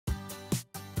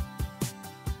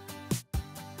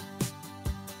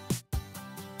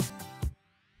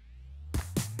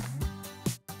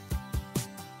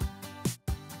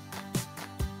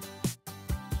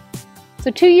So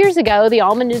 2 years ago, the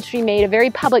almond industry made a very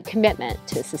public commitment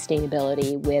to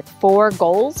sustainability with 4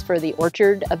 goals for the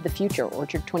Orchard of the Future,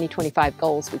 Orchard 2025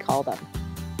 goals we call them.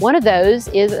 One of those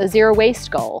is a zero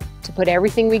waste goal, to put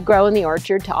everything we grow in the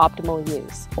orchard to optimal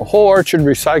use. Whole orchard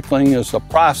recycling is a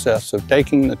process of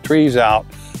taking the trees out,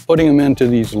 putting them into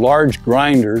these large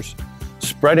grinders,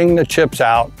 spreading the chips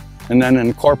out, and then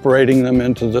incorporating them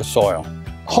into the soil.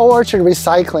 Whole orchard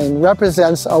recycling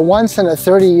represents a once in a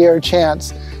 30-year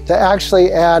chance to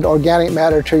actually add organic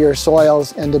matter to your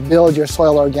soils and to build your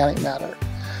soil organic matter.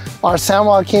 Our San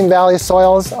Joaquin Valley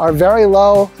soils are very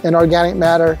low in organic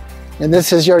matter, and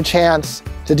this is your chance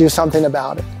to do something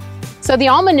about it. So the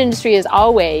almond industry has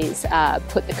always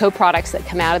put the co-products that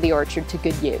come out of the orchard to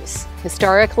good use.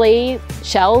 Historically,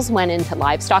 shells went into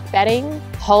livestock bedding,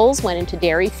 hulls went into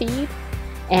dairy feed,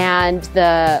 and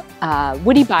the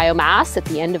woody biomass at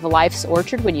the end of a life's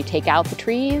orchard, when you take out the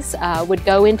trees, would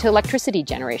go into electricity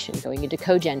generation, going into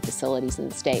cogen facilities in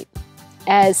the state.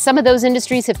 As some of those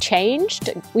industries have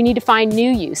changed, we need to find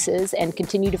new uses and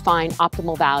continue to find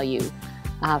optimal value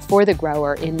for the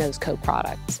grower in those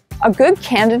co-products. A good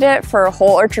candidate for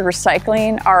whole orchard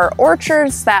recycling are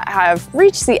orchards that have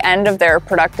reached the end of their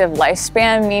productive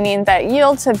lifespan, meaning that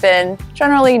yields have been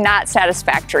generally not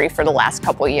satisfactory for the last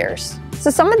couple years. So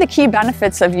some of the key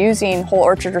benefits of using whole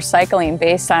orchard recycling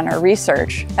based on our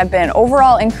research have been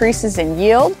overall increases in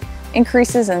yield,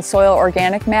 increases in soil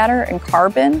organic matter and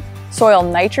carbon, soil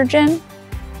nitrogen,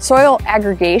 soil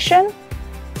aggregation,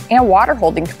 and water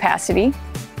holding capacity.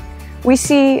 We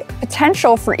see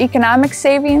potential for economic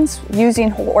savings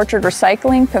using whole orchard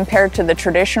recycling compared to the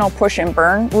traditional push and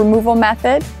burn removal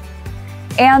method.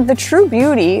 And the true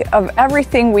beauty of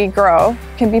everything we grow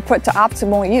can be put to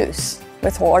optimal use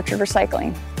with whole orchard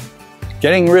recycling.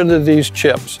 Getting rid of these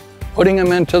chips, putting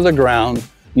them into the ground,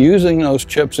 using those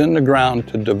chips in the ground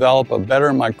to develop a better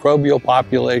microbial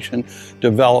population,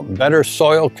 develop better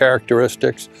soil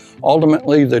characteristics.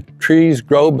 Ultimately, the trees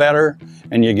grow better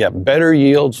and you get better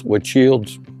yields, which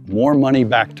yields more money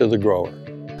back to the grower.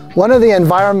 One of the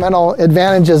environmental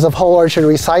advantages of whole orchard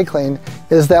recycling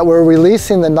is that we're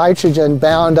releasing the nitrogen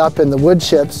bound up in the wood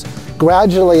chips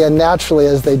gradually and naturally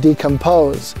as they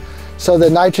decompose. So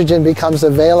the nitrogen becomes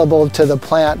available to the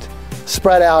plant,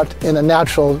 spread out in a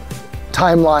natural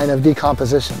timeline of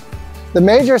decomposition. The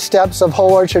major steps of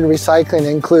whole orchard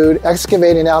recycling include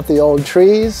excavating out the old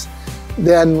trees,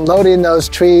 then loading those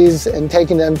trees and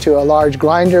taking them to a large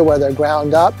grinder where they're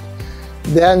ground up.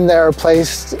 Then they're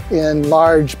placed in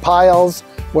large piles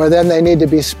where then they need to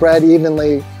be spread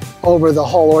evenly over the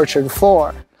whole orchard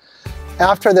floor.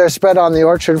 After they're spread on the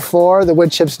orchard floor, the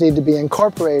wood chips need to be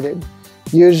incorporated,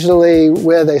 usually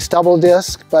with a stubble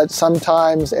disc, but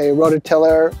sometimes a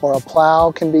rototiller or a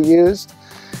plow can be used.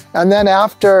 And then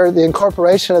after the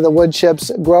incorporation of the wood chips,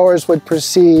 growers would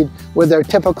proceed with their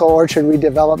typical orchard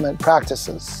redevelopment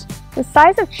practices. The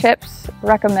size of chips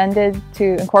recommended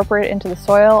to incorporate into the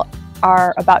soil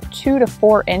are about 2 to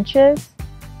 4 inches.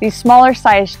 These smaller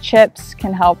sized chips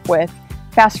can help with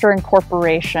faster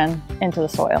incorporation into the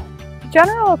soil. The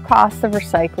general cost of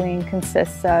recycling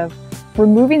consists of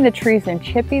removing the trees and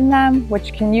chipping them,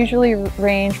 which can usually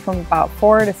range from about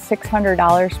 $400 to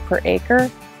 $600 per acre,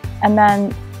 and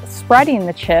then spreading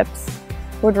the chips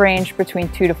would range between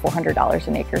 $200 to $400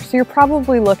 an acre. So you're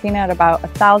probably looking at about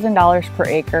 $1,000 per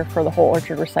acre for the whole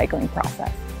orchard recycling process.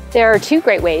 There are 2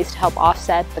 great ways to help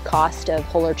offset the cost of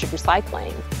whole orchard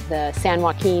recycling. The San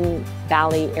Joaquin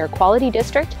Valley Air Quality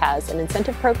District has an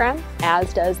incentive program,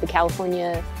 as does the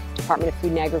California Department of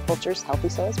Food and Agriculture's Healthy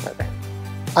Soils program.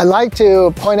 I'd like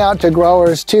to point out to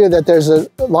growers too that there's a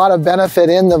lot of benefit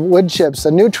in the wood chips,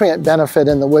 a nutrient benefit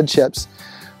in the wood chips.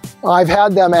 I've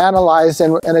had them analyzed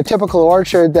in a typical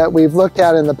orchard that we've looked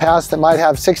at in the past that might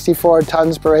have 64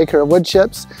 tons per acre of wood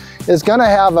chips is going to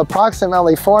have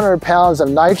approximately 400 pounds of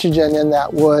nitrogen in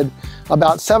that wood,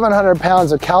 about 700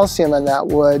 pounds of calcium in that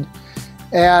wood,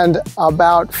 and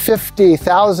about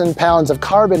 50,000 pounds of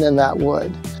carbon in that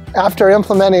wood. After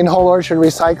implementing whole orchard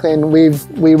recycling,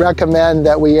 we recommend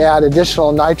that we add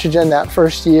additional nitrogen that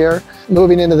first year.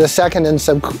 Moving into the second and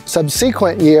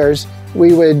subsequent years,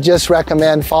 we would just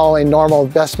recommend following normal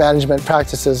best management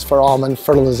practices for almond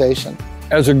fertilization.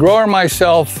 As a grower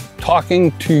myself,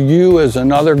 talking to you as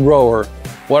another grower,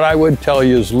 what I would tell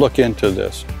you is look into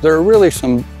this. There are really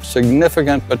some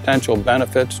significant potential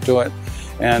benefits to it,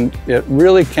 and it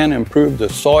really can improve the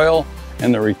soil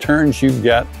and the returns you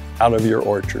get out of your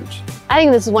orchards. I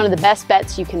think this is one of the best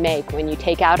bets you can make when you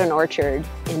take out an orchard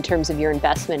in terms of your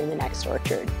investment in the next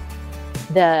orchard.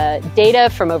 The data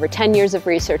from over 10 years of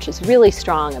research is really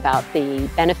strong about the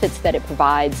benefits that it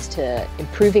provides to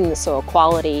improving the soil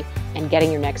quality and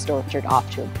getting your next orchard off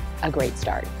to a great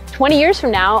start. 20 years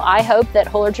from now, I hope that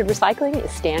whole orchard recycling is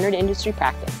standard industry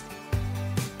practice.